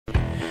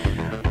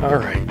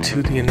Alright,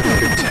 to the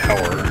inverted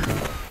tower.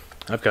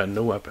 I've got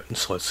no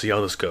weapons, let's see how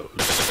this goes.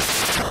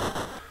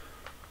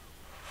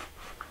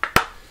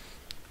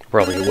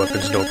 Probably get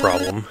weapons, no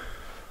problem.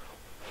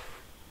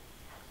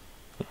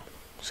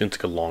 Seems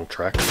like a long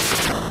trek.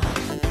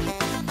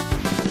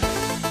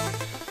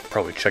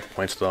 Probably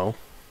checkpoints though.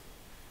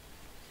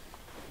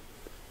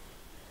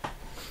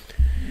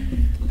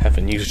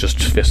 Haven't used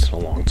just fist in a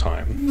long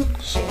time,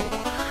 so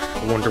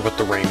I wonder what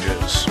the range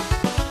is.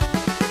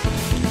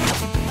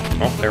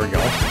 Oh, there we go.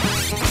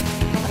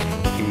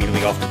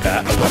 Immediately off the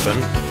bat, a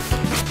weapon.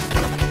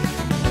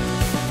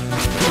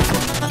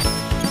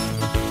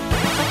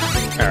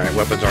 Alright,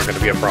 weapons aren't going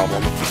to be a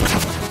problem.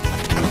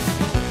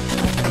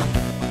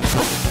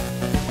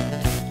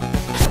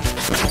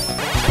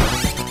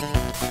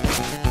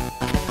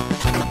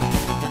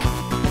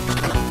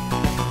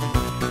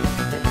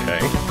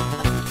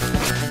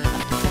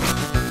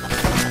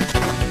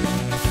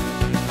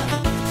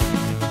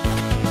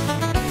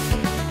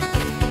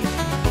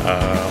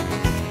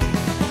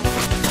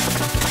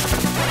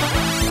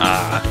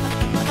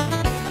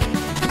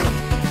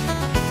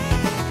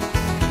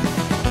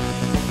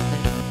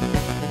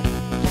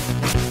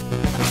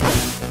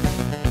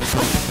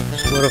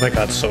 What have I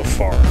got so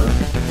far?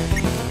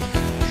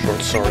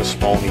 Short sword,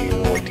 small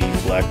needle, or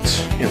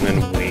deflect, and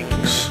then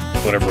wings.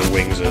 Whatever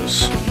wings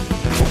is.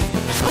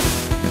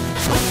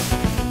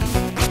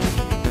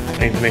 I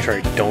need to make sure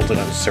I don't do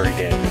unnecessary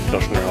damage.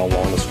 Don't know how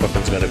long this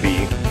weapon's gonna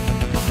be.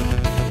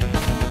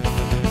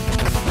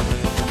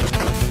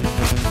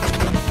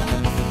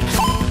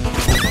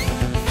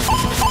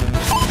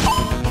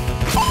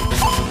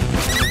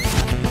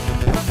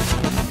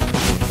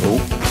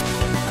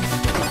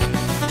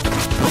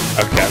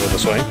 Okay, I'll go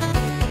this way.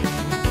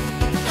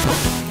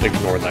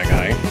 Ignore that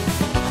guy.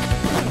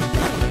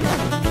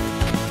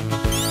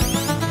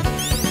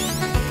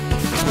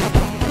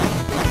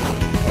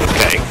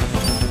 Okay.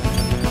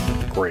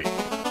 Great.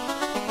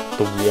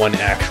 The one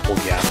actual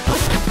gap.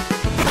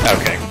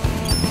 Okay.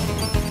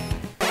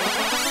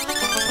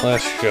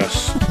 Let's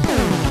just...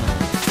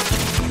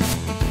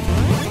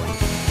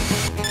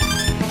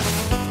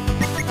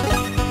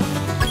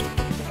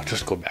 I'll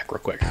just go back real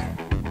quick.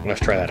 Let's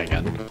try that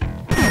again.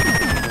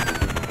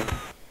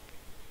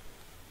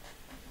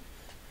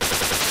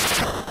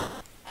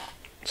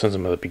 Since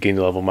I'm at the beginning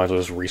of the level, might as well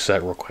just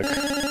reset real quick.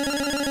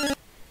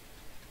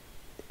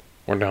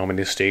 Wonder how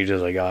many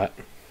stages I got.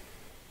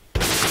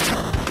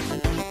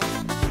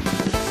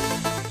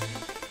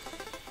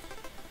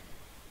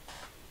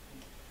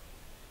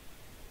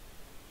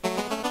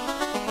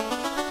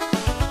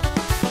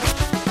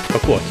 Oh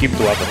cool, I keep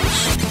the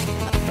weapons.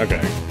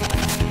 Okay.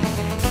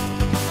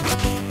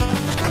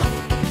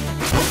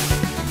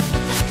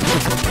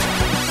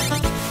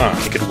 Huh,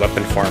 you could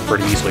weapon farm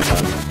pretty easily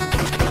then.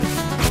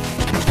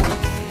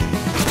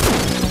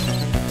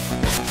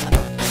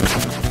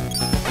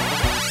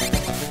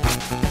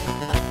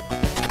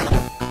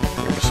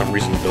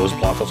 Reason those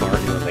blockers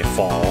aren't when they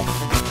fall.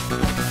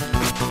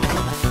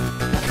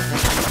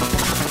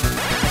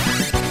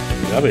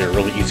 That'd be a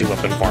really easy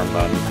weapon farm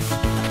then.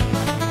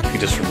 If you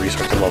just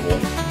restart the level.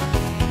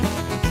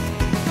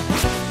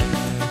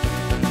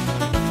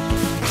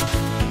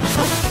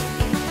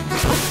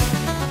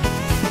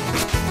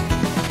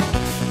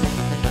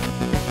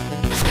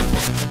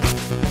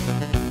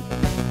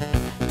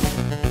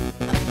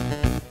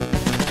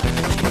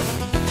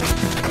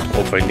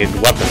 Well, if I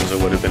needed weapons, it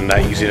would have been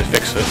that easy to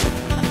fix it.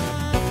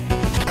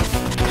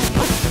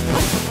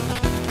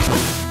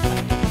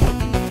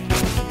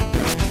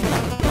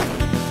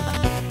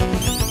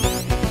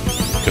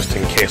 Just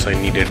in case I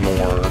needed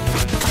more.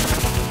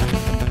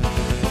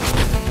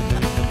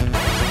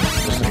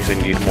 Just in case I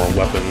needed more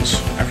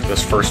weapons after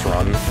this first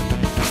run.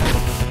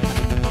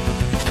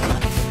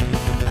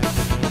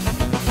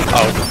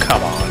 Oh,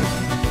 come on.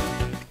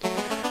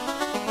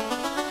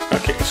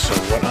 Okay, so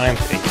what I'm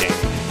thinking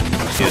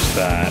is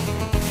that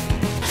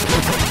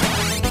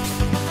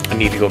I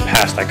need to go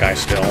past that guy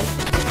still.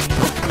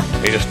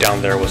 Maybe just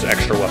down there was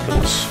extra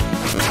weapons.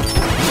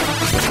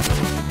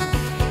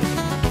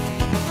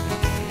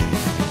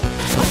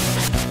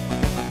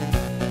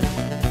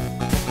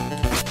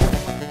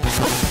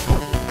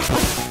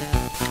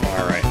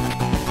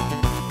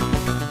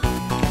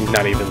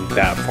 Not even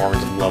that far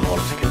into the level,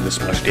 I'm taking this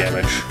much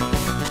damage.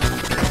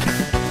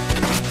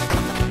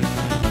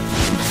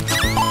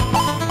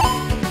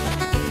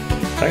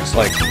 Can I just,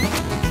 like,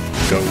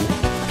 go?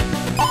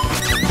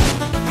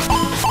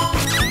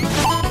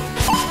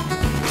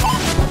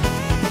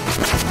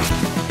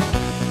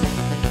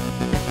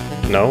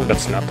 No,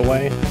 that's not the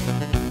way.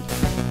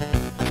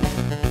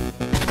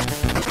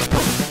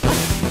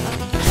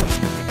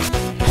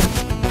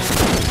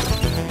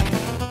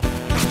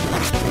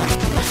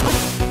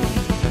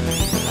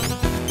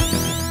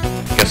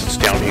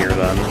 Here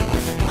then.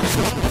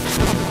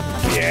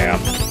 Yeah.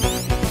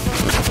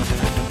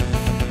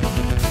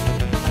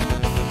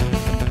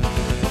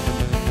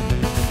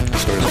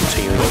 So we're just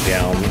continue to go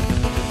down.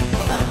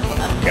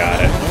 Got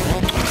it.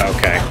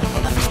 Okay.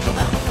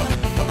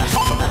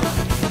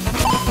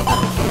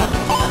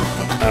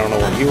 I don't know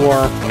where You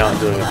are not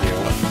doing a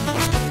deal.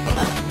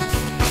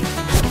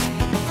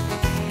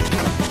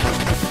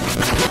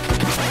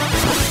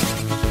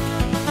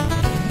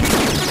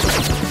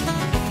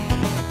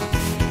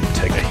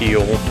 Take a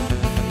heal.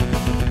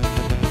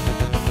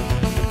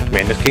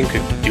 Man, this game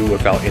could do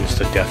without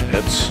insta-death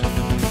hits.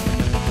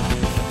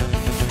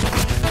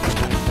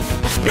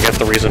 I guess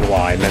the reason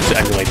why I meant to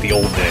emulate the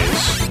old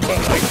days, but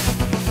like,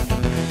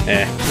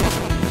 eh.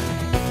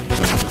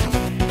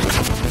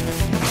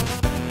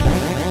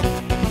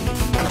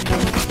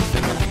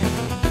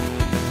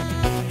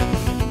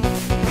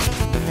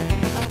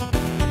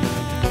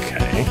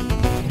 Okay.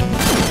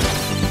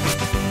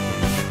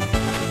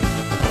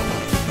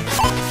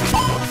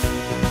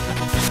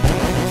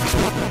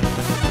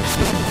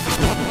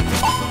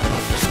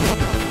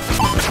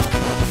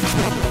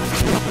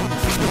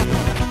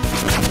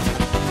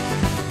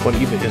 What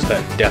even is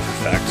that death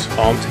effect?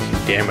 Oh, I'm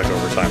taking damage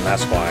over time,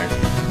 that's why.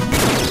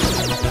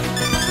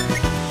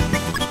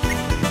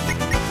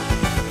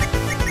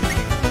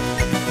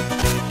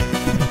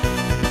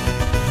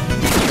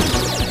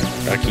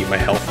 Gotta keep my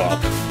health up.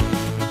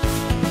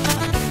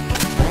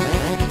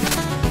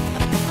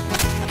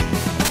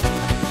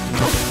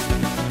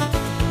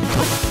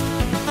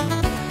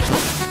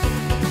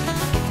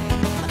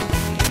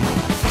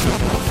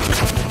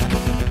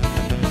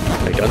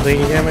 Have I done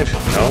taking damage?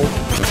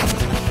 No.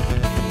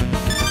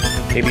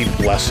 Maybe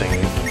Blessing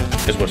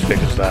is what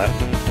fixes that.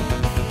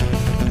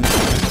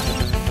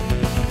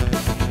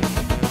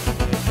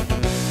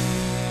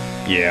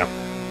 Yeah.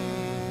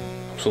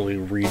 Absolutely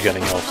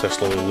regenerating health, they're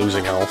slowly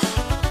losing health.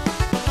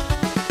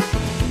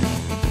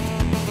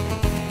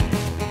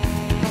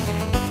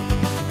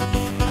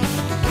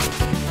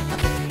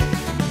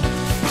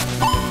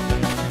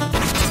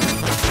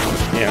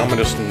 Yeah, I'm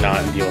gonna just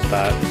not deal with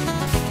that.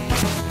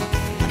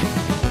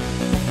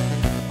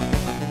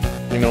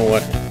 You know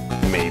what?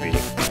 Maybe.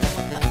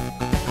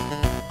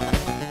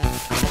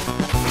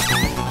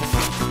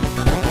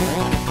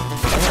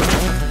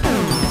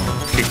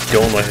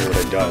 Don't like what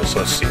it does, so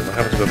let's see. Do I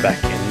have to go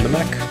back in the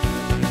mech?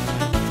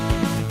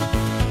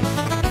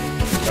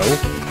 No?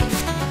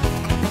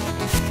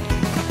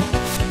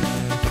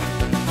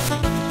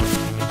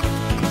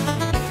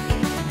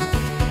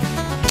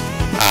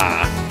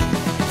 Ah.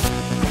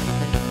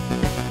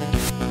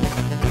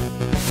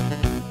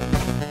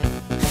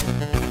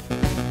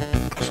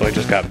 So I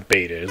just got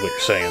baited, is what you're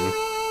saying.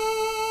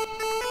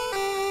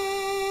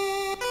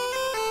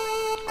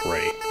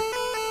 Great.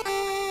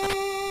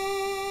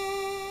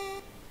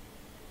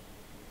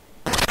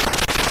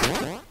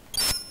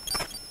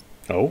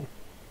 Oh.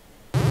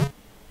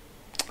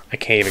 I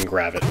can't even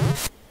grab it.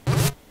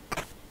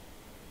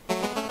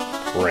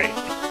 Great.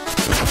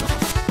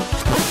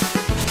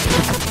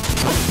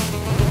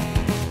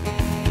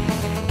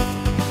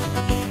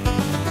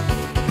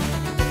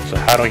 So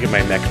how do I get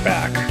my mech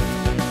back?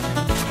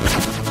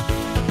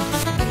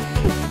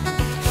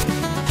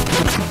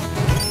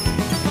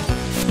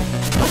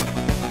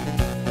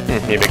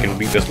 Maybe I can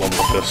beat this level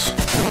with this.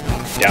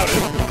 Doubt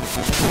it.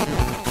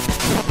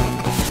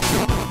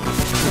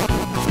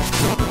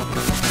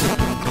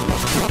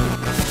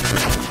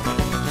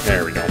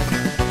 There we go.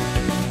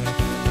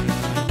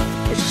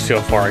 Let's just see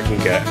how far I can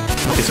get.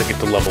 At least I get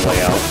the level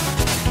layout.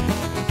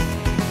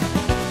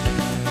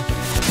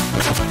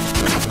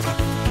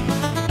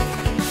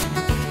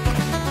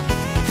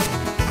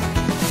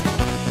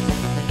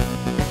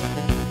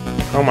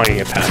 How am I gonna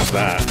get past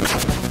that?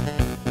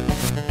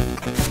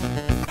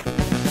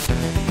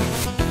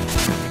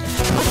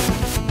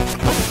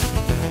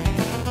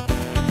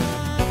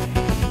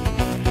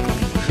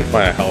 Should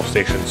find a health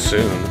station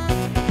soon.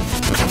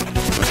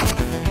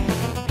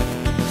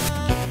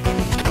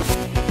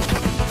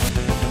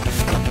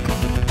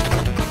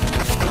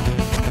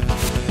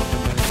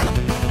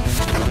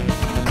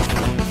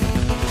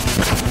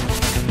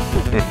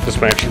 This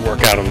might actually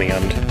work out in the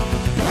end.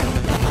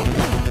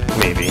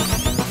 Maybe.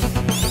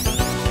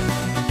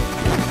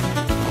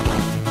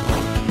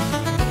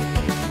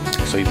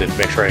 So you did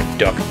make sure I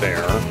duck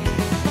there.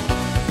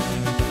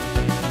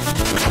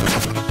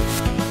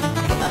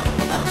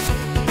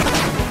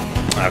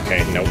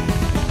 Okay, nope.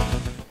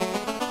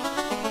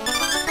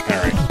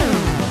 Alright.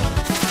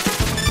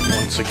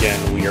 Once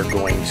again, we are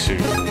going to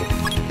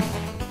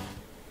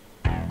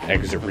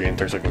exit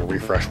re-enter so I can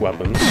refresh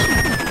weapons.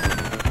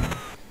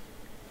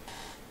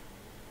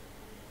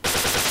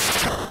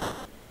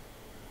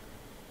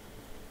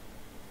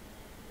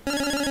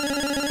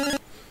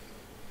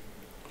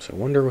 So I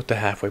wonder what the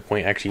halfway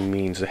point actually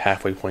means, the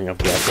halfway point of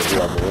the upper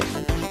level.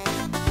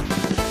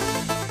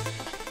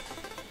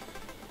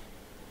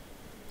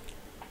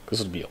 This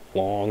would be a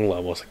long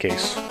level as a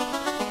case.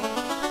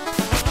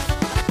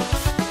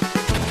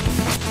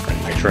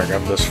 Right, make sure I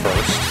grab this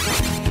first.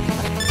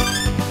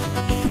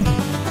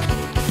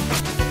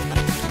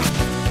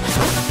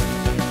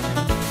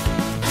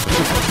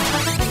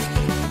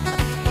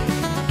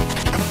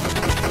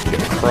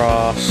 Get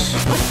across.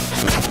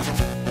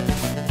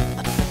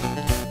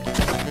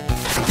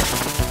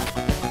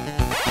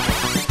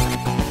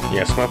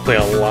 Yes, I'm gonna play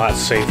a lot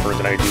safer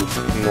than I do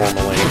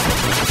normally,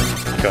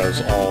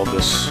 because all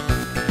this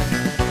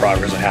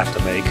progress I have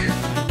to make.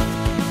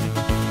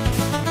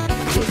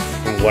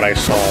 From what I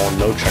saw,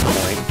 no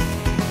checkpoint.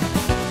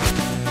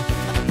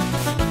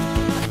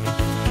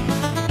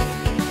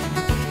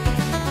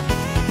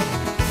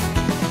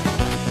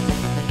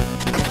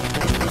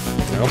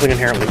 I don't think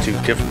inherently too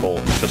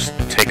difficult, just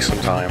takes some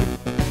time.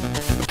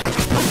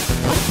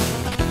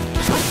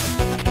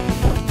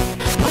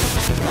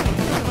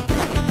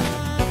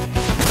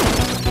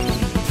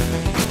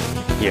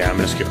 Yeah, I'm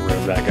gonna just get rid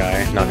of that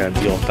guy. Not gonna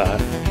deal with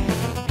that.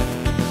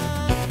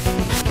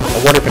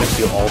 I wonder if I can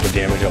do all the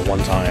damage at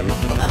one time.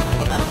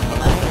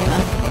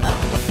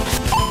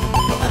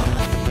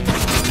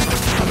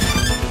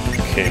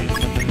 Okay.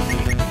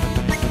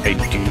 I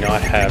do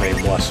not have a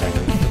blessing.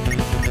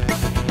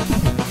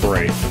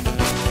 Great.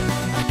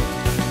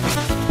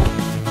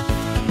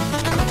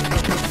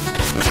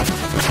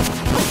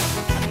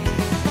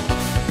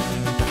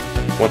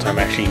 One time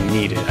I actually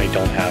need it, I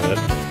don't have it.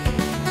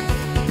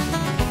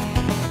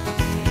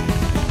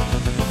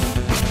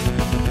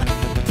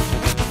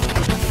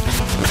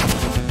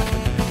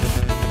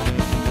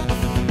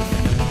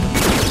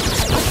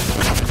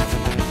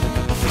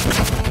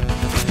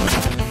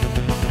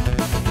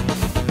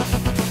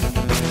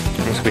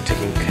 I'm going to be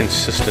taking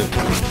consistent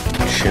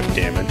ship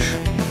damage.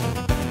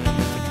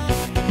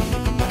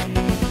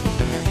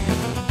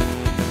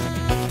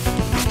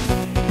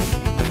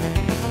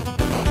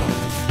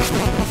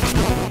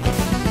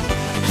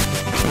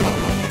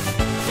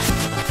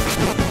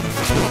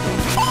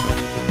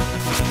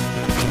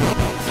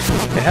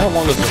 And how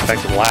long does this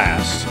effect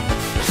last?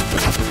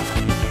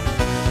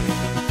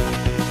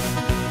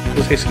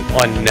 This takes an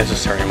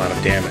unnecessary amount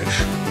of damage.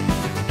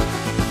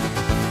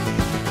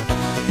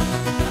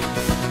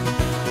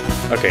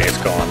 Okay, it's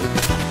gone.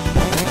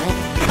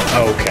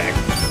 Okay.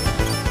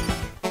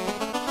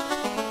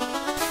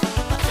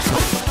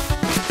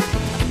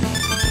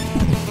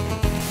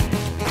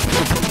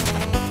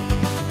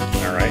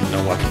 Alright, no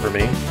weapon for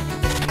me.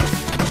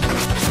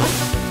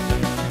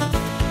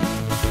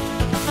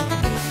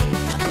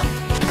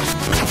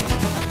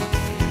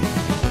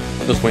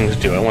 What those wings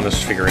do? I want to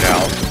figure it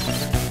out.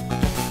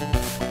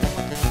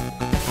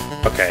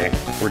 Okay,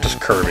 we're just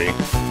Kirby.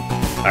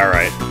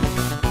 Alright.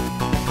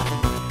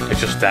 It's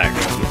just that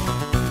good.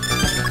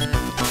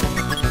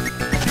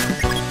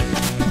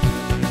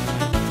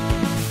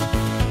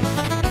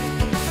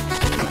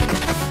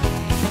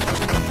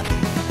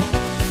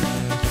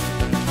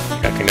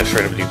 I can just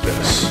straight up do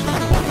this.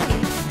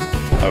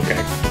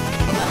 Okay.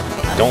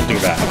 Don't do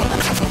that.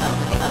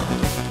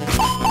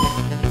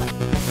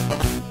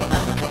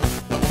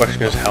 The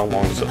question is, how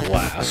long does it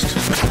last?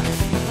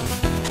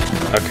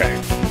 Okay.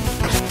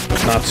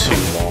 Not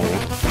too long.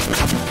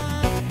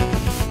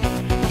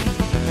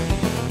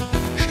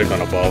 Should have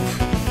gone above.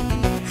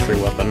 Free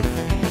weapon.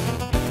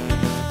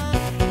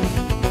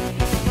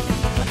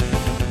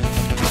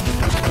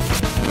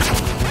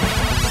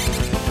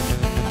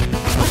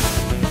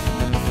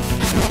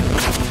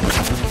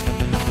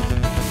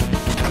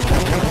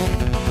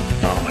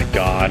 Oh my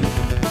god.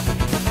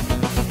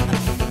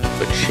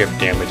 The chip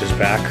damage is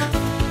back.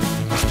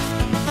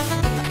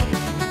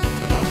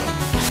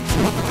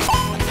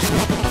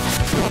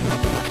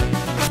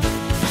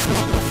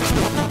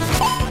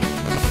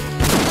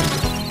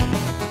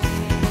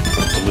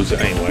 Lose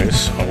it anyways,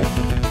 so I'm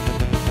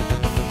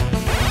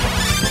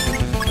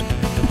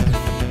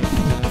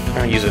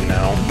gonna use it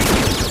now.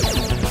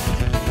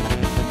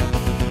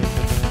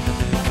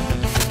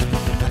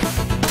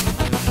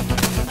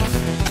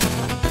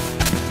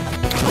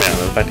 Man,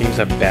 if I think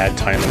have bad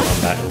timing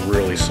on that, it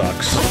really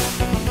sucks.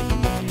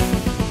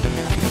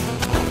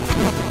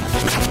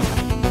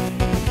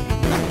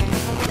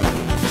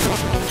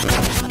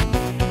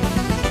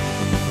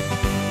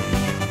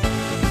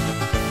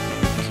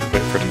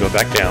 Wait for it to go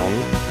back down.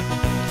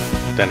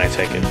 Then I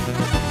take it.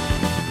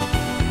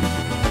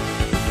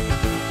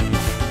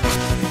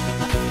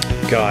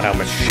 God, how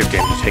much ship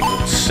damage you take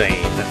is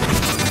insane.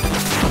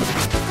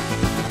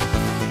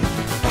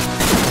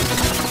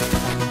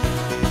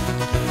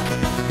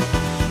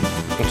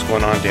 What's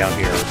going on down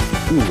here?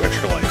 Ooh,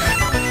 extra life.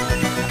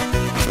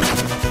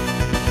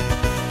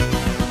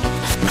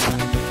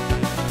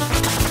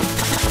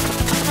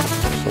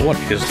 So what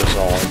is this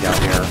all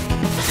down here?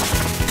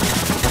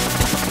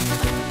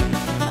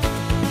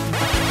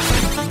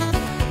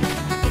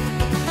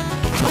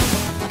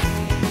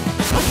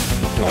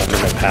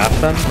 Alternate path,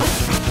 then?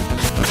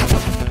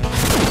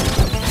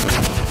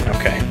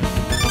 Okay.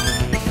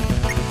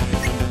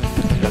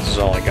 This is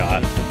all I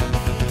got.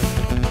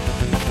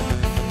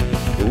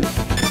 Ooh.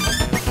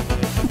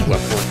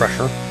 Weapon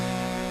refresher.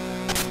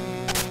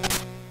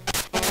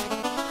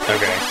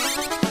 Okay.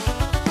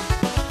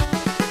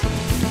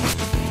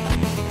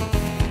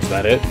 Is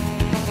that it?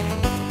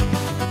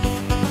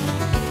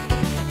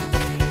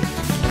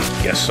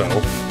 Guess so.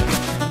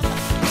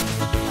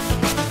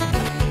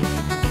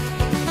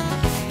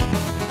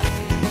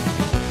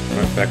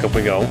 Back up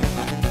we go.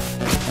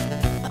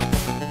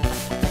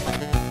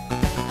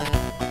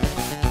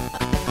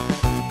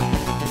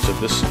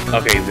 This...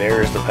 Okay,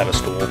 there's the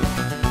pedestal.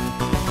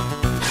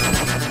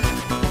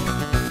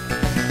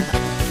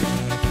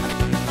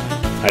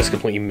 I just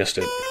completely missed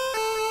it.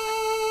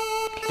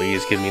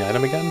 Please give me an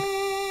item again.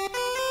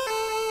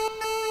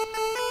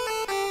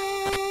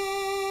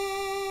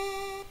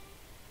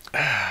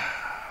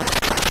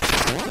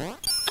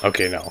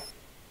 Okay, no.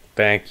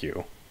 Thank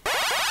you.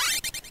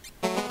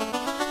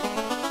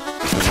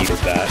 Needed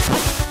that.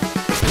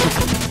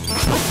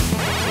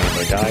 If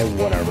I die,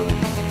 whatever.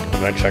 I'm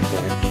gonna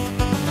checkpoint.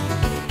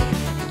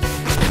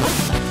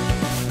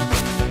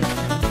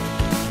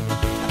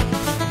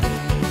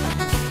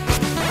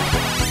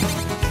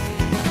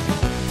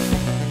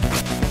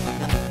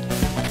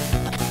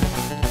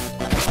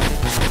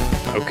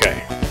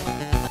 Okay.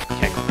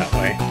 Can't go that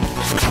way.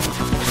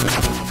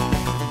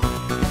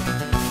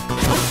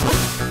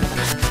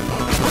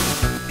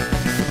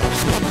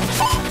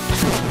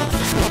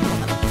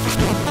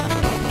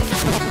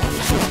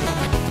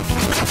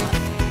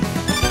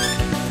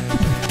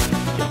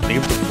 Yeah,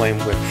 leave the flame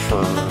whip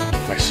for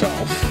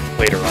myself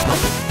later on.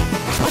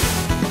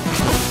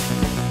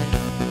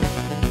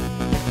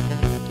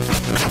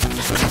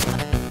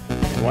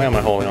 And why am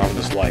I holding on to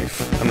this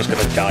life? I'm just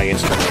gonna die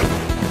instantly.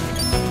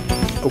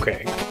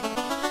 Okay.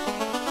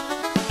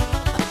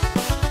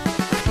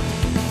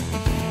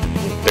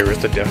 There is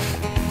the diff.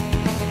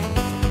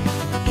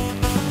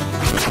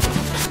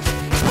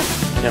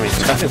 I mean,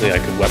 technically I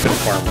could weapon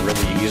farm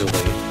really easily.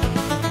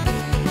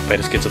 If I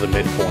just get to the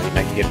midpoint and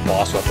I can get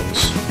boss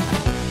weapons.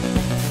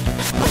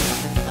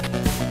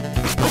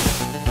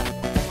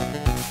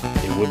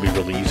 It would be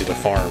really easy to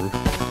farm.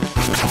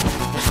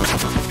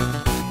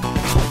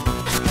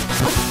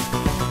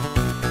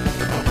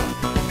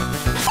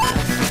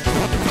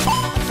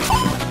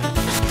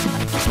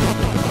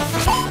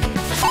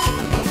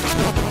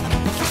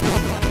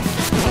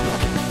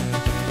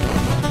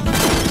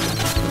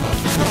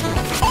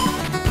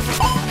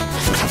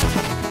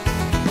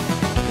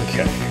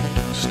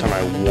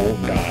 I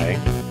won't die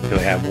because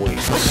I have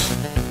wings.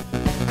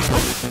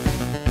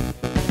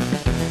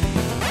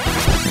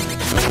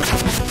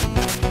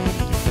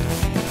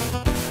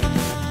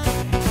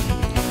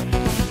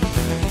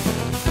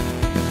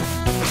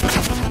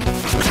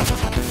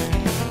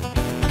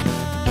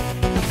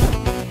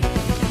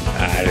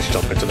 I just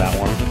jump into that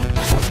one.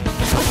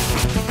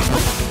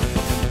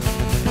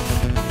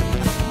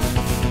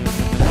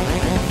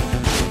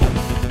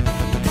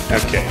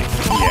 Okay,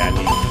 yeah, I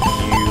need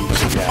you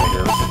to get out of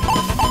here.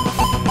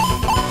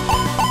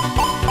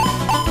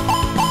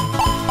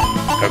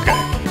 Okay,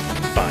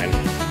 fine.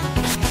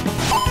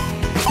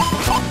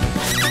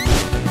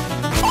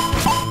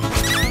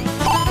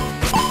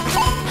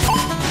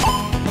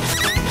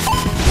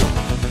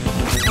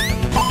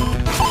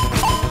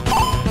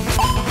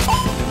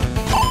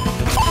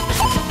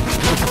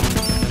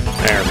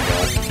 There we go.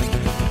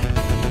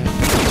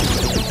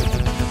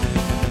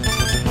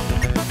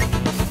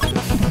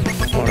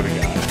 What do we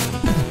got?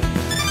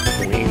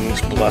 Wings,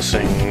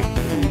 blessing,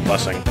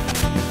 blessing.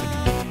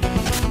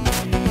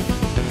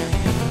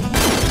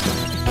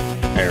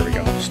 There we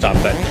go. Stop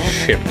that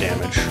chip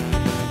damage.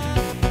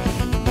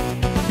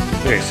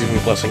 Okay, so even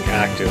blessing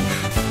active,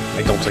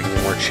 I don't take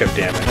any more chip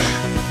damage.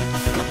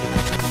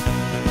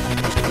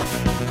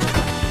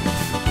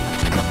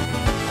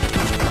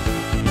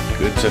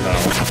 Good to know.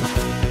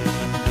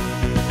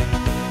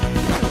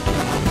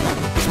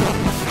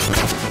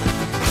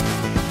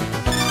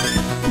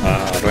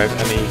 Do I have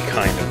any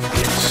kind of...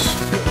 Yes.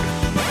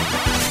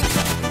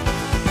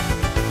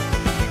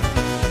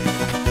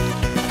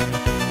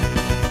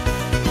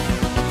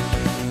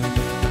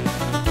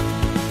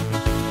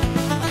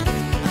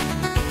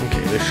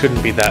 This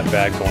shouldn't be that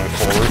bad going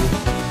forward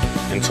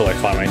until I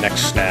find my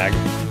next snag.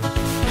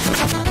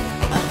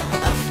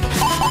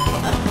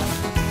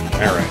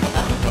 Alright.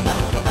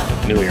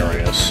 New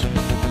areas.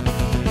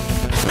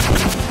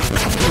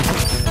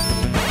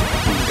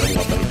 Good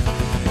weapon.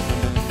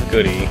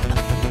 Goody.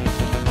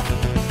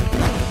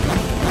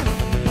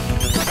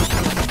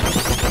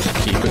 Just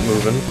keep it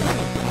moving,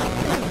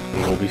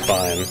 and we'll be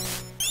fine.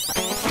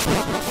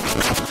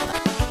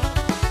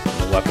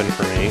 A weapon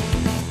for me.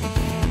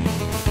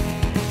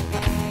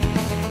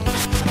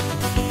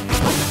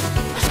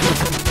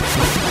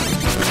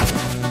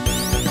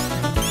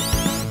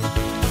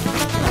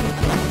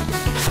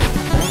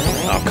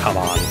 Oh, come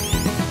on.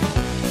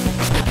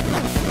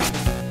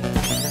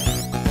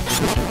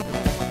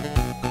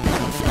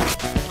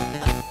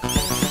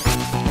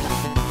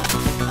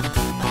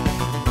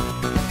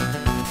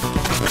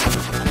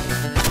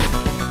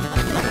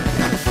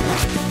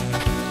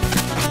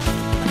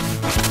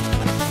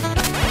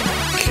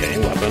 Okay,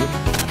 weapon.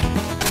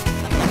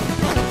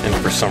 And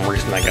for some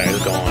reason that guy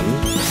is gone.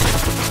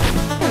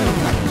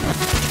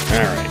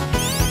 Alright.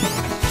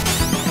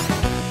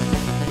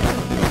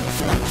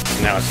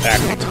 Now it's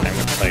actually time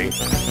to play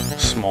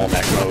small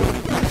mech mode,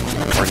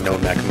 or no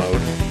mech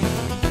mode.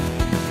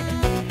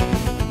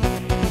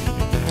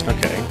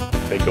 Okay,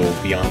 they go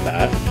beyond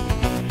that.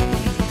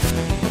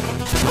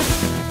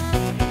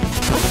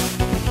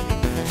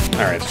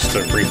 Alright, just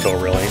a refill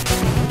really.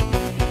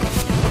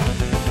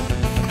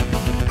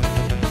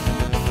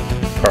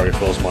 Probably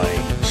fills my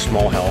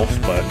small health,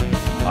 but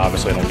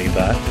obviously I don't need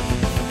that.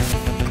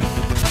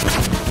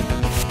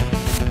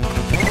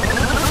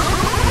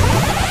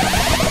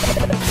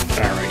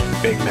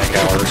 Alright, big mech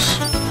hours.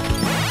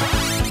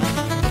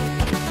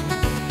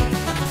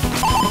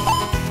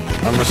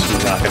 I'm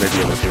just not gonna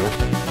deal with you.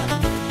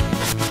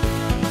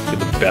 Be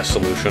the best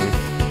solution.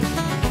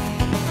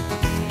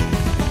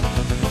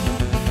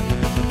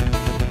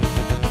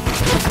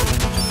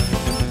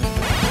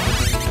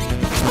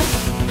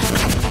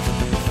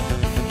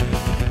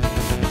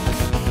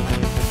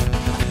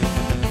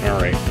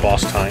 Alright,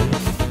 boss time.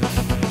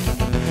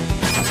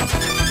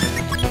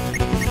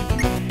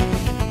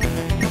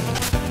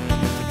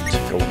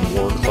 Take a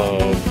war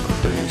club,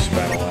 cruise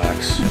battle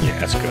axe. Yeah,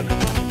 that's good.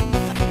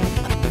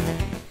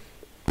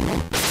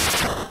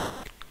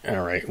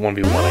 Alright,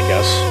 1v1 I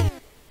guess.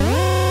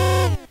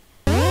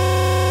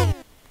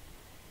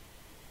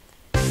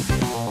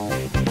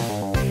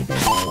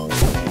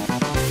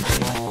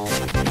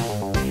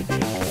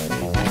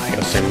 I got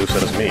the same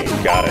moveset as me,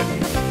 got it.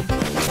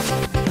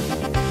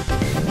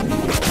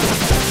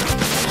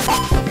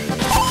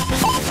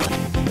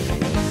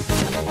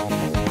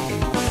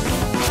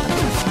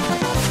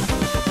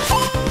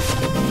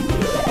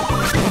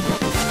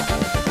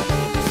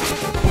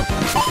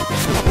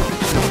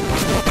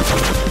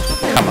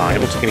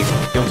 You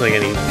don't take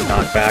any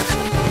knockback.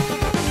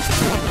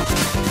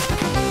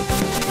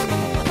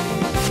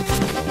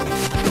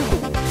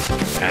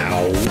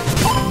 Ow.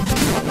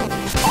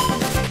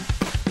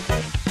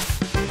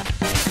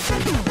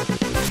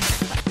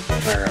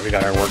 Alright, we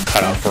got our work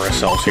cut out for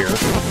ourselves here.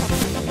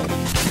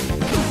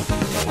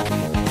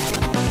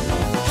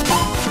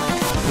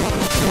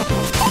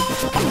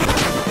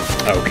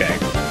 Okay.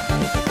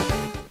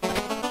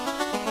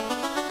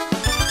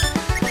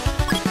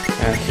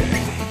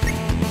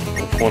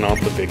 Pulling out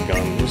the big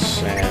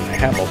guns, and I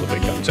have all the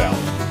big guns out.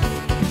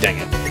 Dang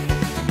it.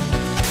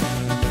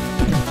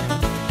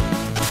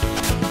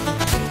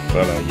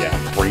 But yeah,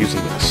 we're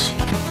using this.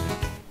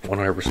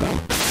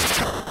 100%.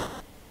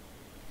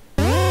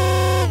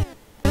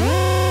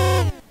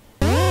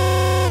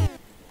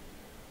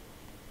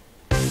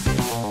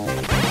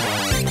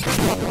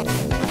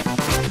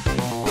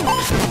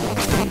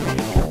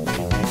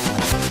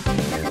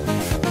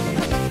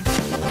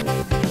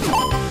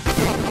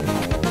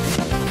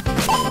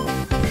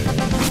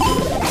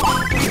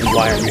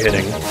 Why are you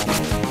hitting?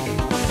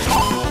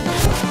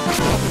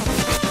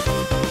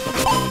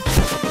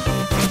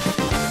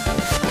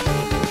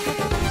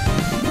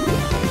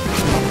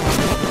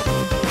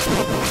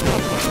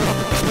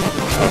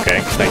 Okay,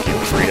 thank you.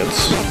 3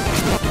 hits.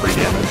 3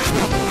 damage.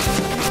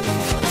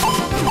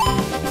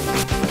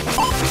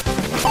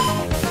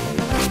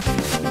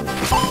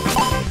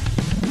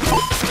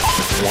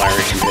 Why are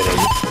you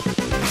hitting?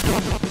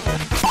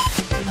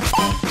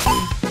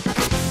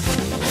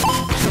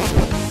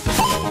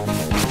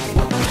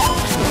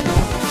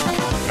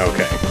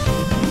 Okay.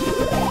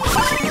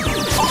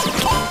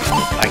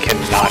 I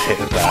cannot hit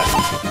that.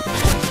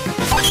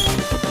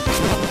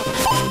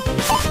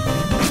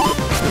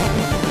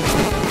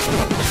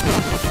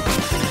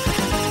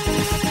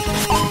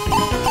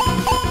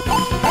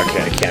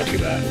 Okay, I can't do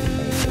that.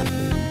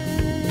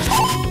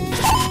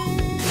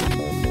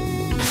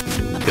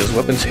 Is this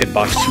weapon's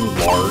hitbox too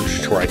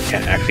large to where I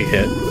can't actually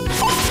hit?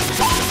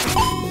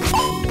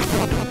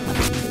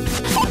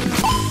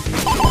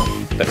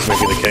 That's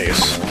maybe the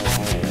case.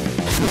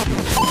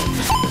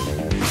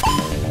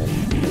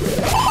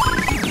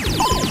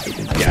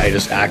 Yeah, I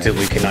just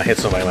actively cannot hit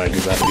somebody when I do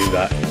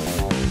that.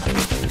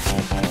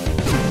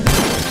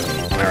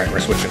 Alright, we're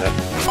switching it.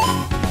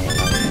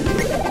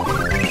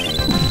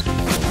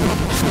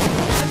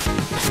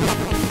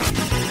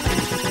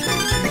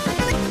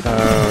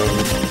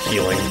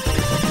 Healing.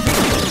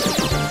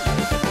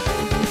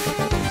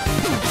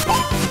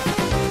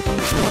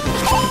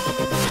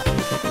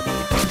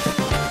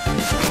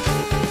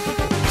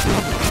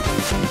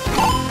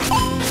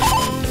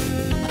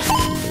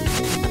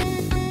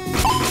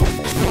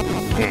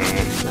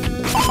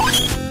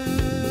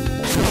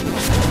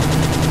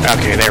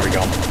 Okay, there we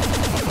go.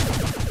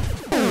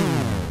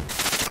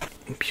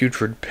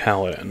 Putrid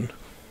Paladin.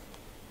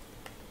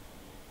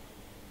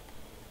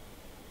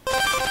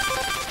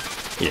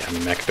 Yeah,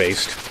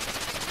 mech-based.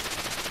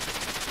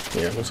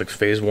 Yeah, looks like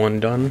phase 1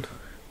 done.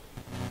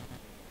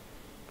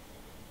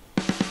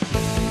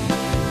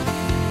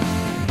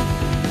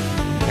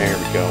 There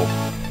we go.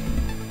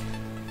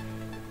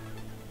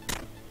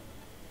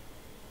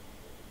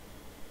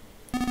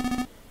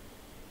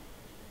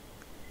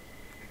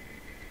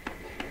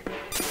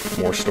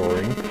 More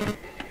story.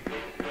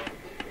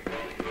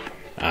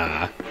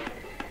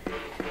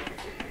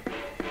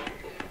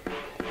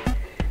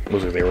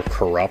 Looks like they were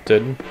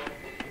corrupted.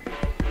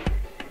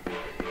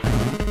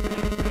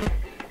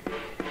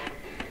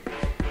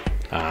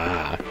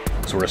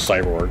 So we're a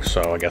cyborg,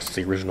 so I guess it's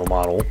the original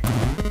model.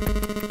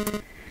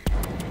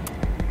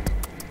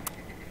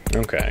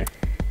 Okay.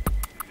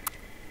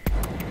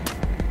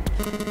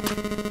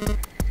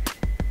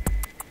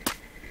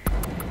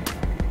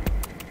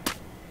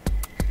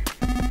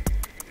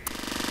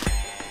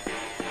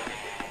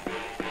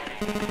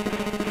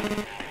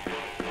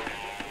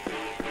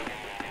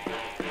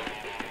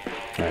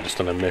 Alright, just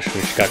on a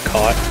mission. She got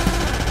caught.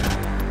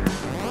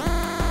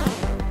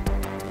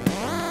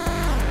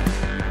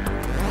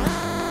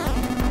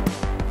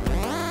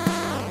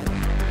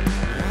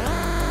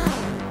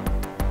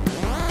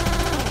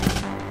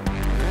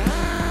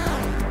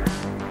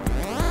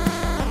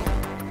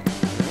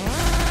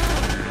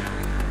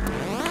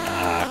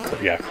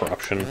 Yeah,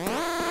 corruption.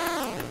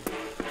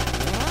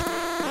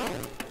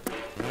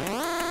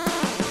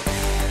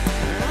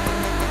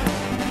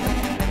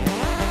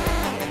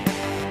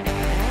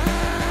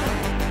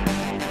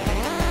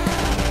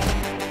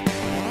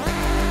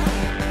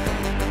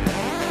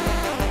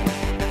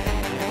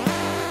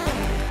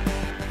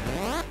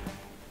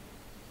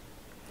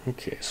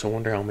 Okay, so I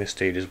wonder how many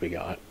stages we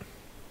got.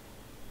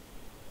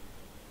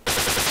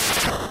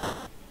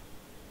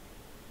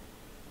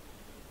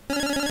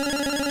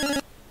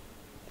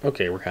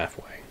 Okay, we're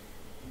halfway.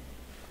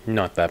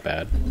 Not that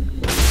bad.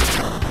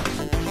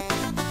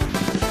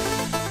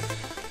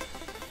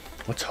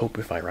 Let's hope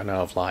if I run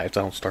out of lives,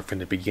 I don't start from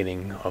the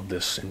beginning of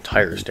this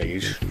entire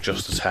stage,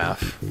 just as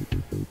half.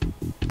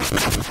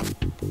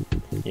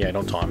 Yeah,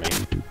 don't taunt me.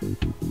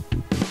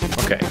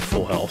 Okay,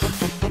 full health.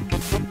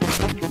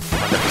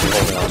 Definitely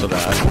holding on to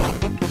that.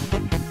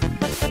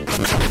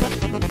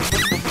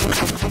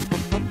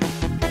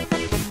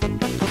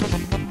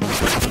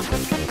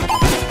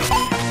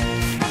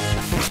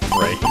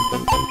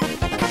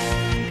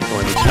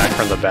 Going to attack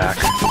from the back.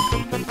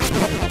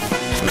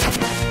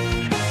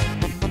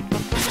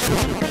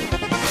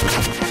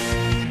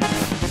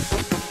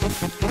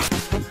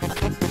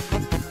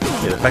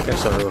 Yeah, the fact that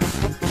it's sort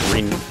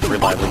of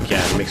reliable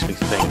again makes me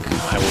think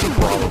I will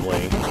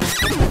probably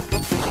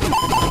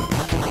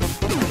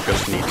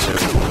just need to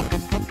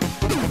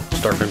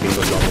start from being the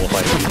level if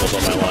I have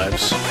all my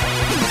lives.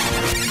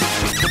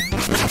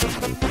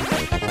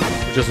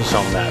 It doesn't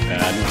sound that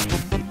bad.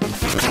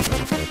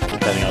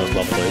 Depending on his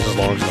level is, as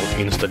long as no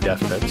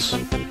insta-death hits.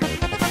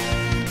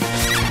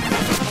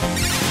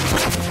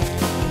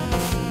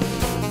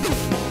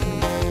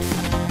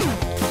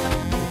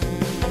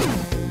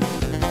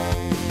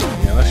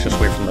 Yeah, let's just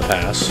wait for the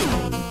pass.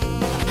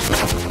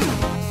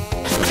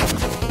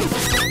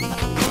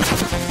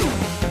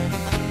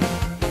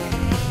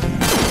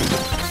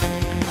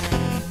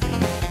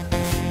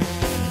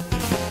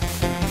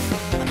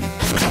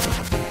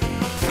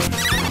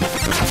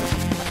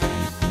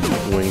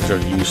 Wings are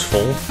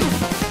useful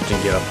to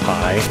get up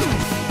high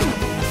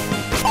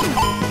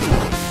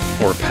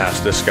or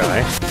past this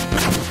guy.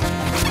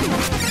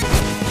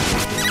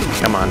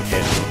 Come on,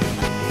 hit.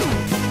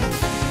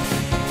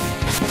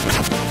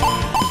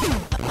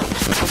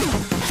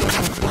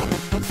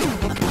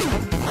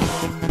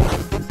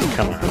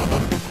 Come on.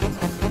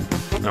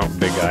 Oh,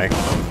 big guy.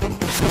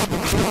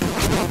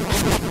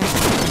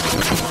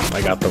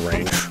 I got the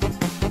range.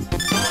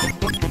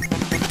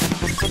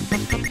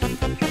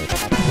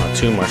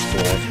 Too much to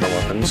roll for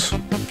weapons.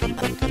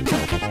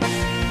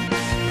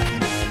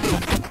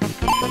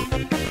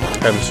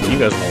 Haven't seen you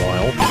guys in a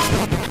while.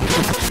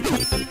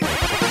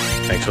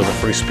 Thanks for the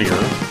free spear.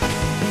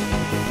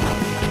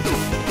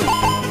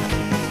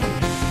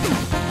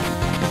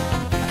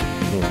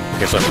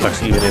 Okay, so it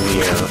flex even in the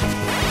air.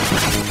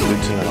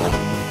 Good to know.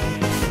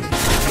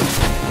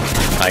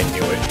 I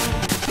knew it.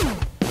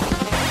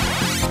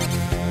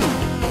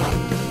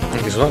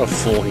 Okay, so not a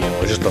full heal,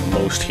 it's just the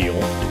most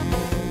heal.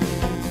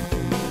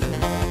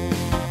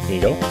 Here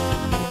you go.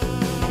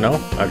 No?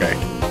 Okay.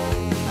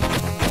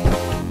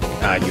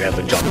 Ah, you have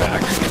to jump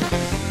back.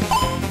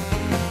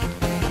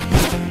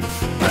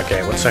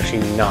 Okay, let's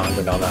actually not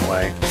go down that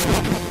way.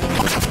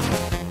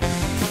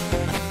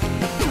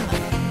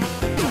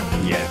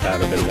 Yeah, that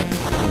would have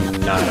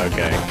been not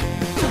okay.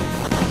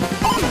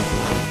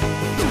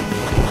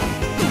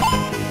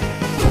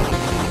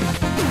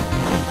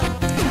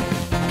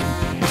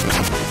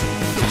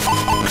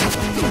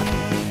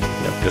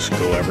 Yep, just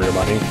go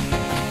everybody.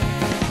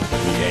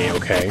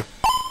 Okay.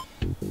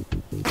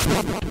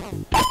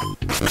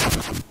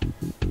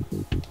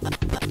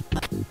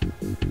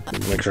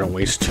 Make sure I don't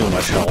waste too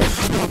much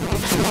health.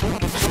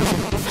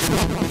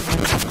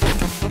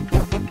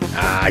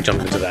 Ah, I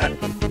jumped into that.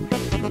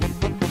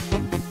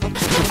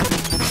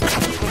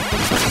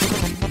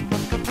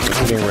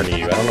 I'm getting rid of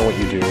you. I don't know what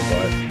you do,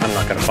 but I'm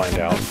not gonna find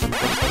out.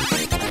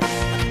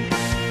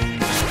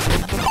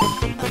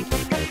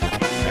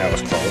 That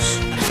was close.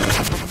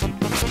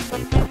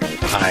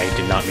 I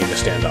did not mean to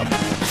stand up.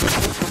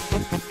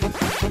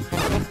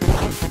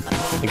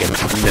 Again,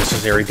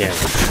 unnecessary damage.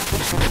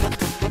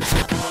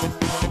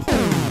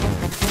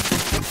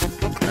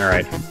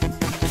 Alright.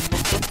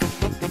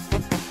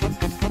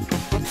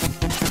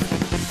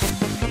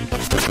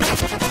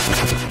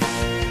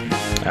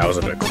 That was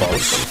a bit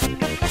close.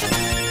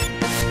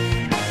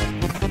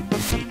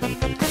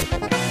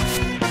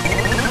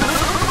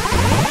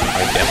 I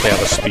definitely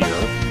have a spear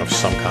of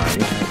some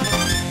kind.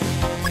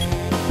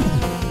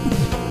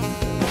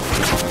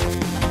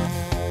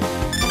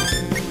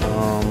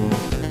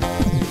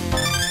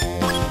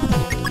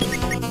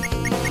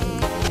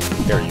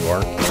 There you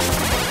are.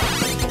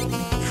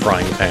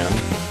 frying pan.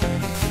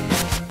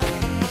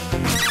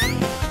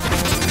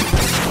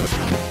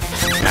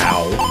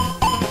 Ow.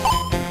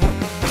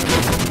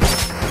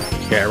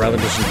 Yeah, I'd rather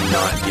just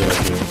not deal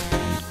with you.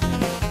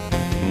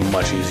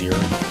 Much easier.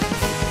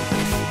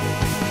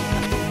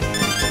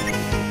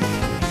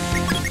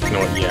 You know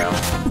what? Yeah,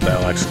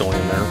 that Alex going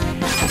in there.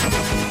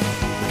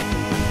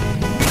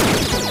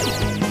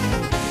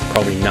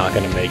 Probably not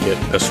gonna make it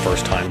this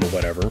first time, but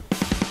whatever.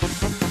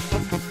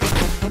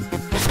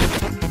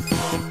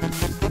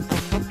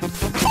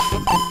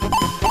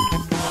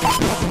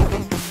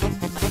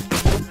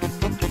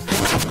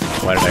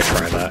 Why did I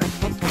try that?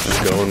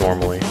 Just go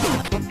normally.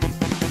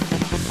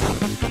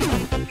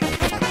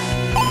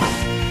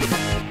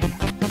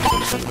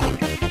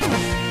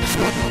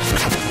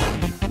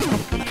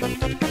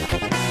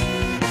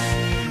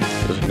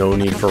 There's no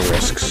need for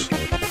risks.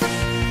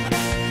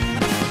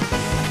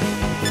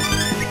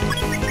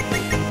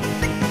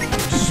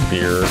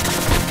 Spear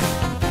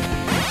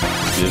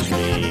gives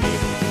me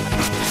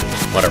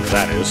whatever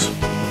that is.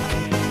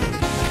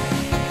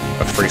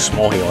 A free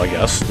small heal, I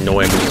guess. No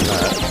way I'm using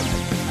that.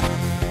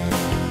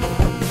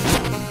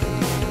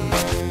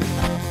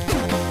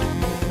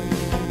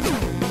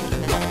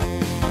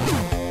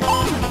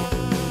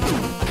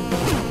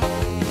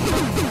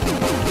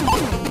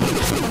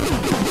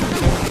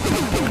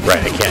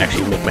 Right, I can't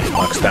actually make my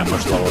hitbox that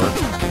much lower.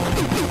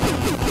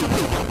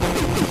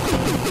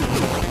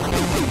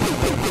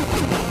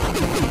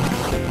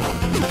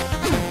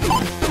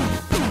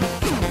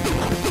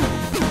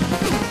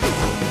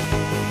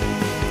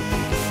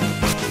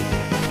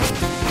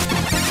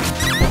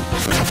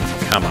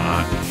 Come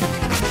on.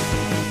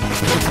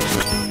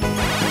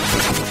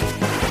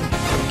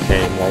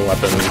 Okay, more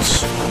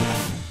weapons.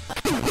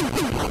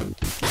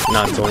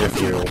 Not only a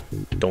few.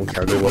 Don't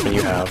care what weapon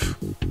you have.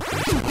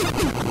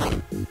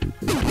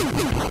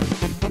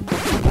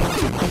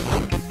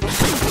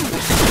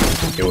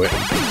 Do it.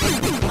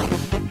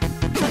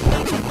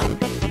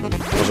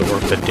 Was it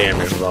worth the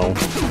damage, though?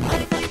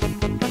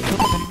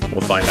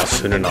 We'll find out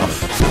soon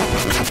enough.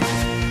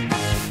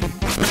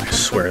 I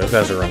swear, those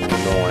guys are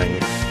annoying.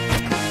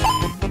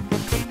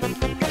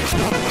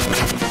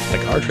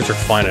 Like, archers are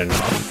fine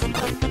enough.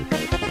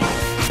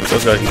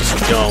 Those guys, you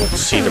just don't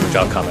see the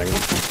job coming.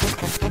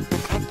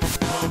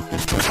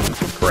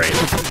 Great.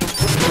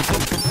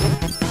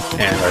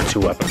 And our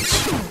two weapons.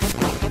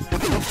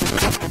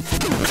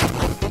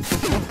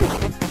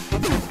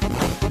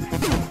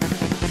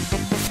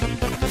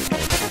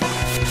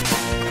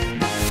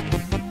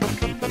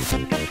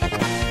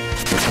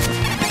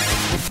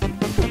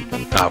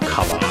 Oh,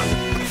 come on.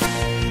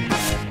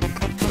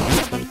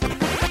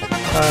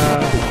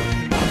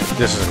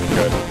 This isn't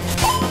good.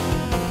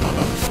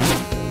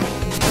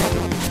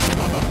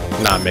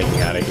 Not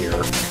making out of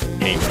here.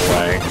 Ain't no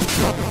way.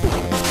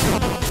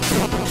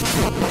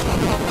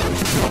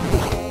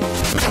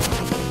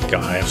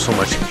 God, I have so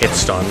much hit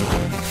stun.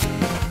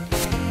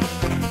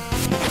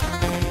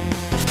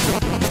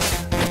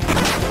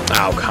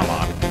 Oh, come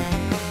on.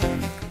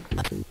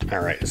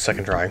 Alright,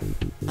 second try.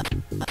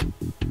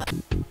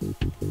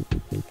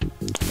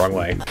 Wrong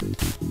way.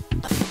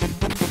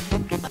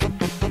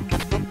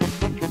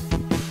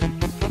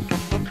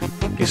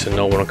 At least I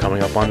know what I'm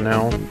coming up on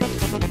now.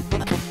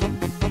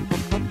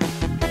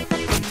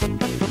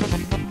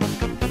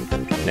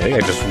 I think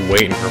they're just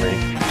waiting for me.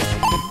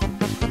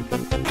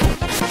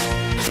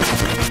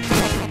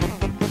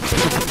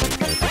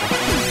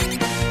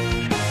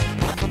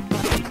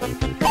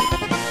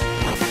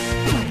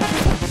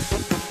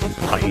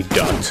 Oh, he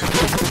ducked.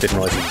 Didn't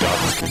realize he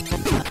ducked.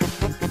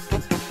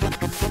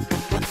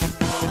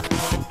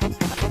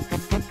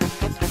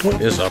 What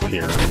is up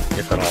here,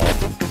 if at all?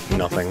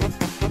 Nothing.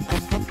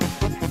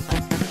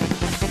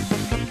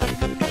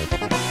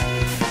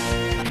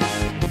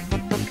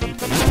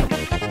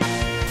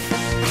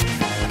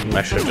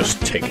 I should have just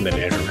taken the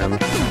damage from him.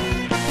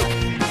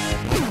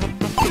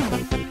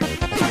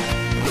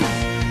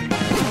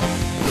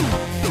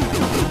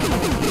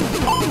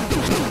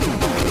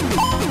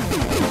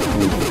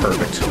 Ooh,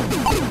 perfect.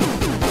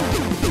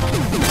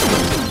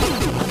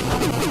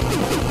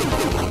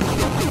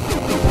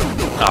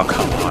 Oh,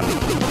 come on.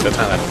 That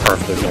time that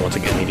perfectly no one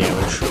took any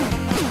damage.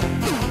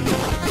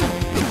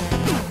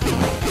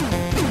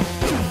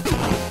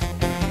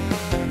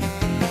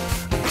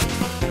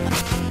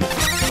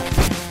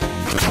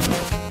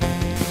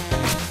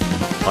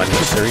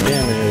 Unnecessary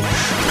damage.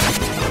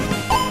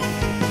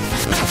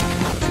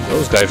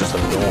 Those guys are just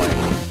annoying.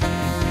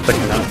 I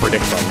cannot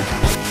predict them.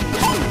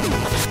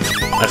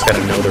 I just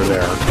gotta know they're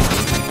there.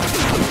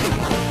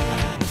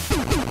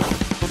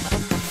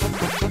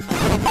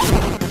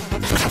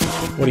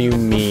 What do you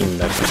mean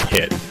that's a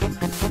hit?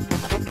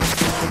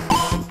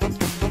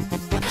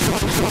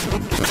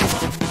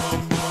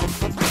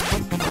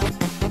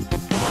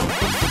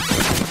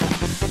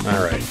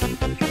 Alright.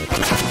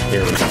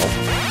 Here we go.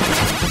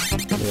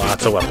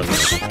 Lots of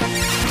weapons.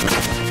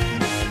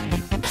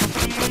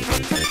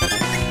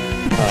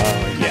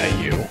 Yeah,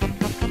 you.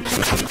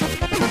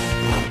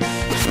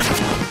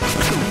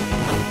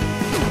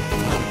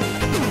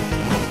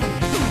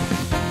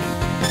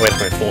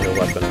 full heal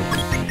weapon.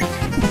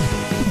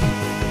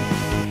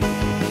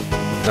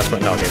 That's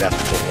what. No, okay, that's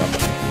the full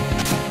weapon.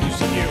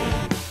 Using you.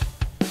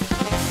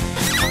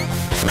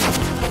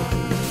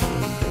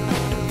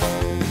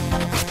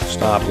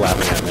 Stop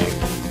laughing at me.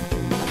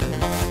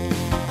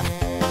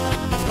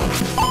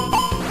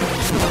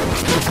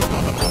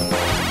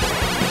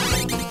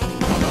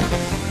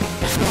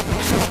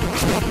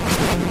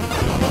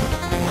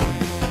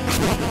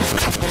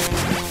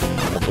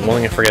 The one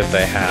thing I forget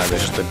that I have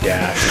is just a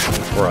dash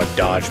or a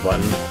dodge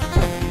button.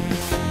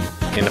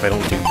 And if I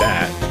don't do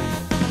that...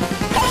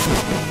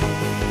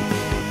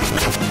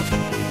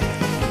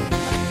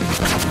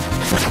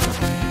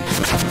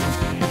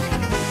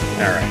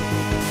 Alright.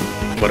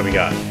 What do we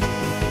got?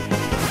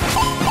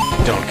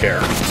 Don't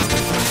care.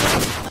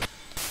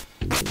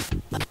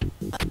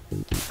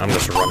 I'm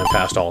just running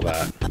past all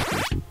that.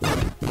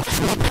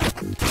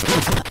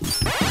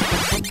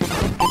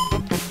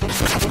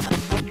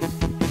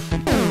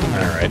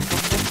 Alright.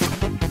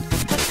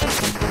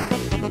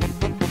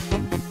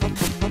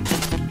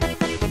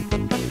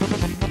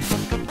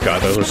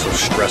 God, those are so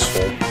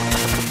stressful.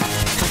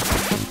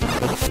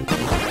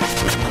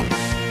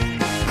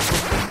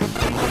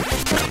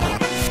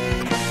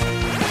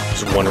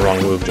 Just one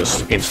wrong move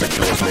just instant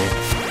kills me.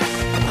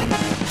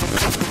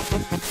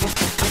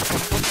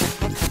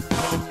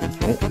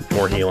 Oh,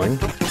 more healing.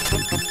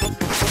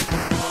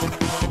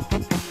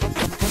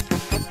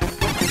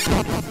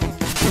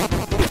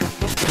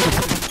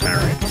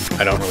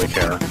 I don't really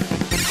care.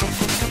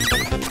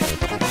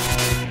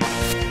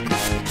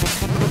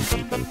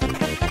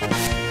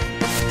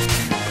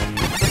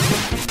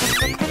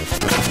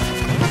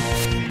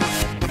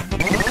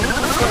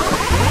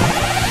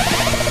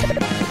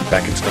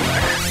 Back into the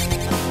mech.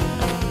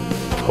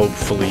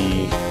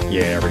 Hopefully...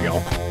 Yeah, there we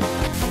go.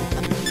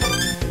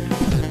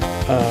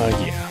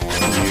 Yeah.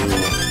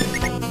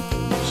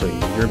 So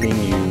you're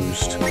being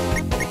used.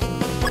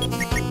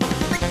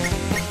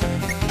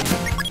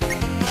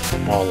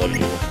 All of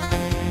you.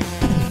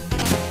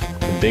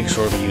 The big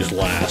sword will be used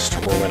last,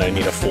 or when I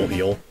need a full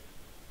heal.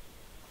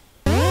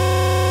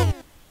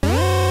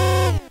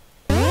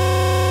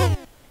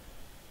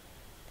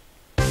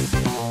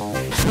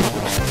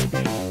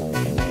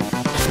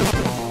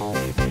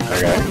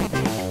 Okay.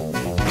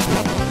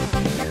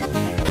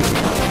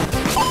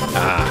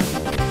 Ah.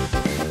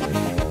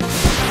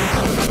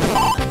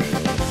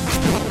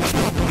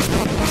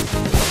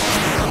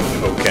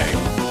 Okay.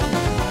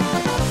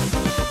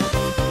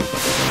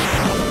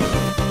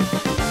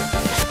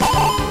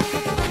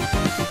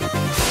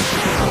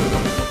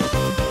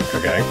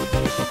 Okay.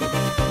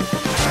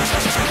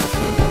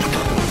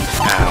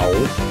 Ow.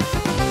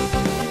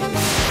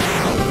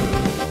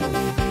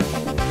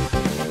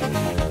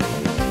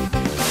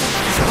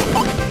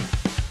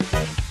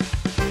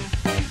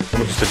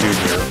 What's the dude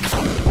here?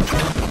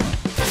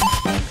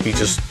 He's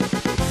just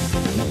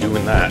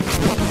doing that.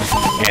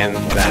 And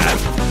that.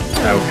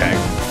 Okay.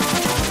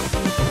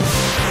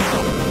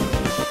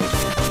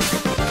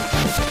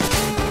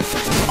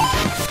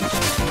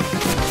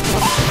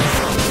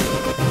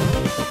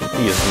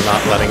 He is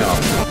not letting up.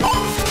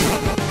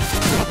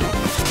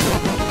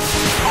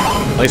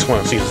 At least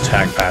want to see his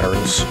attack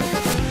patterns.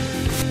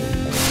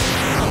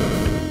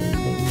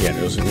 Yeah,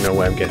 there's no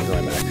way I'm getting to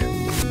my mech.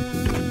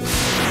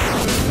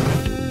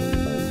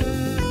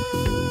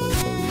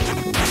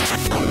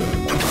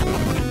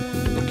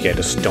 Okay,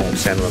 just don't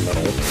stand in the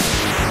middle.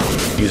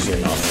 Easy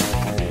enough.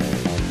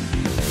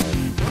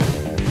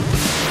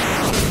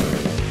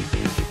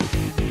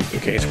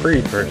 Okay, it's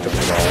pretty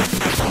predictable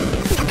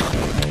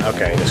though.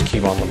 Okay, just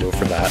keep on the move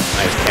for that.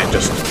 I can't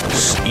just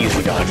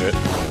easy dodge it.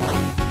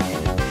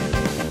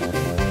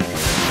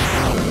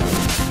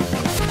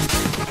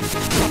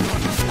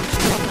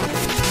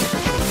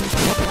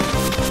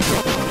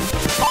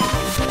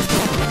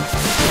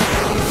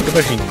 If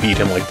I should beat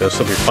him like this,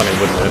 that'd be funny,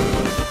 wouldn't it?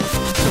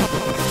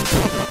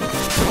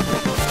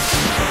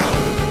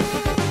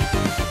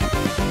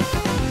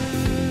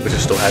 But I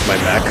still had my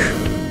mech.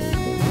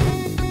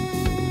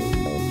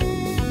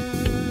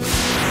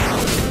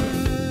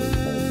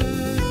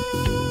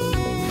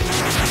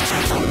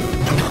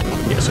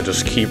 So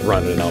just keep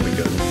running and I'll be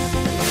good.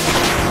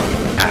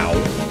 Ow.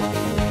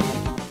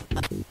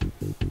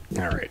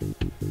 Alright.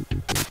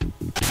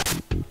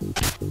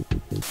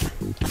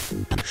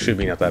 Should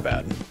be not that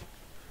bad.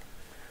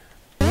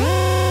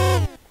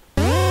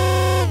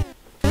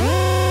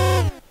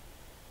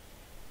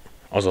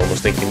 I was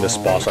almost thinking this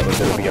boss fight was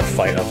going to be a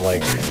fight of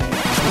like,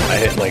 I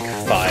hit like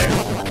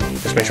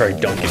 5. Just make sure I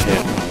don't get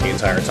hit the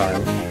entire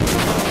time.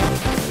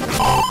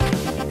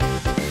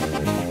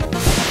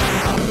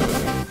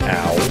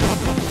 Ow.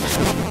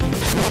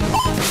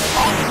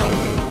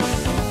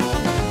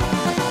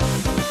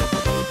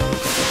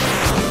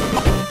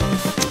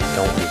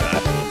 Don't do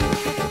that.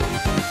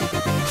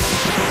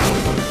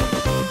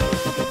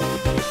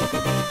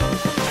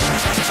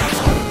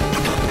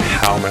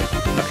 How am I?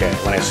 Okay,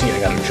 when I see it, I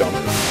gotta jump.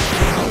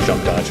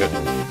 Jump dodge it.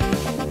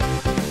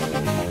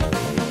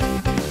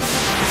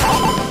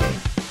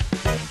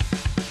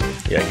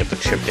 Yeah, I get the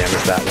chip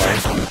damage that way.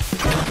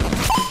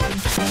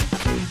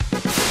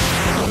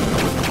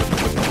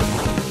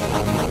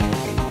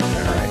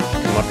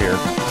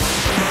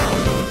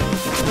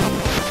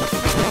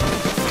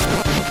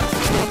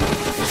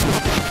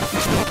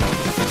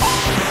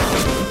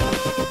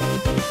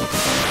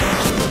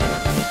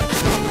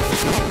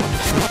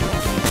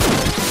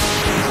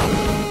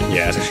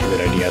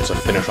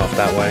 finish off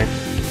that way.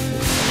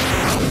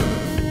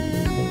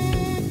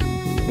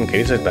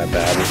 Okay, this isn't that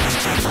bad.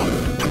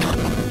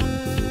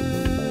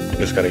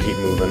 Just gotta keep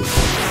moving.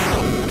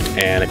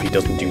 And if he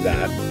doesn't do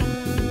that...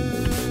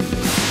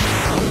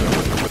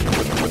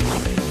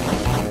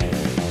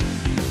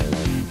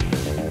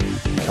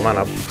 Come on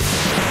up.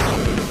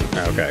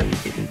 Okay.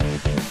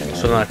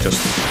 So not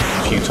just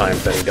a few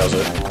times that he does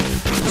it.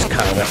 It's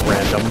kind of at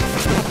random.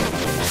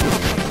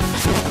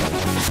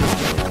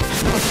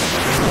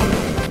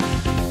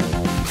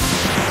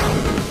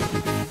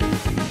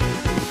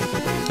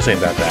 This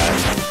ain't that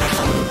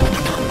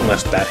bad.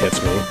 Unless that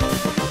hits me.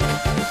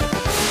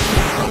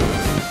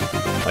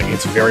 Like,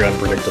 it's very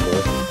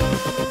unpredictable.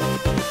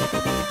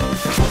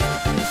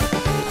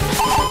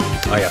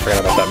 Oh yeah, I forgot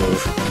about that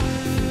move.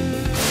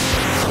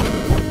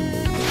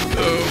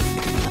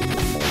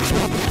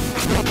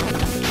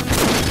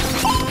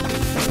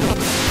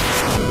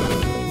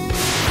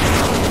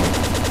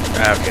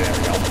 Okay, there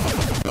we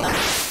go.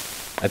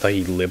 I thought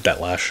he lived that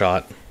last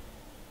shot.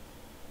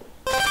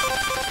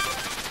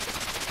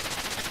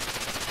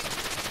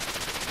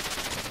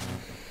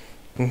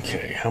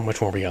 Okay, how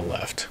much more we got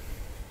left?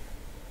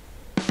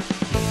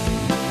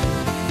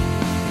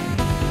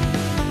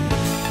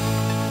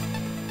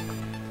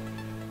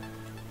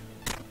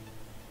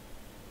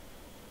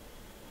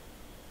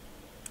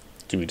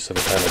 Do we just have a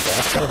final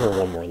boss fight or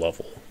one more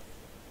level?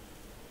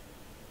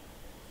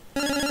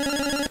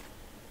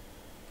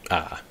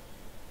 Ah,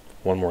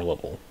 one more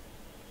level.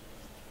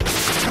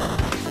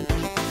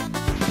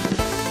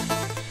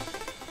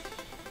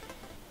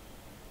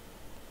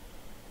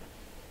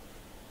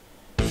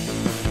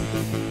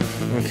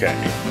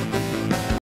 Okay.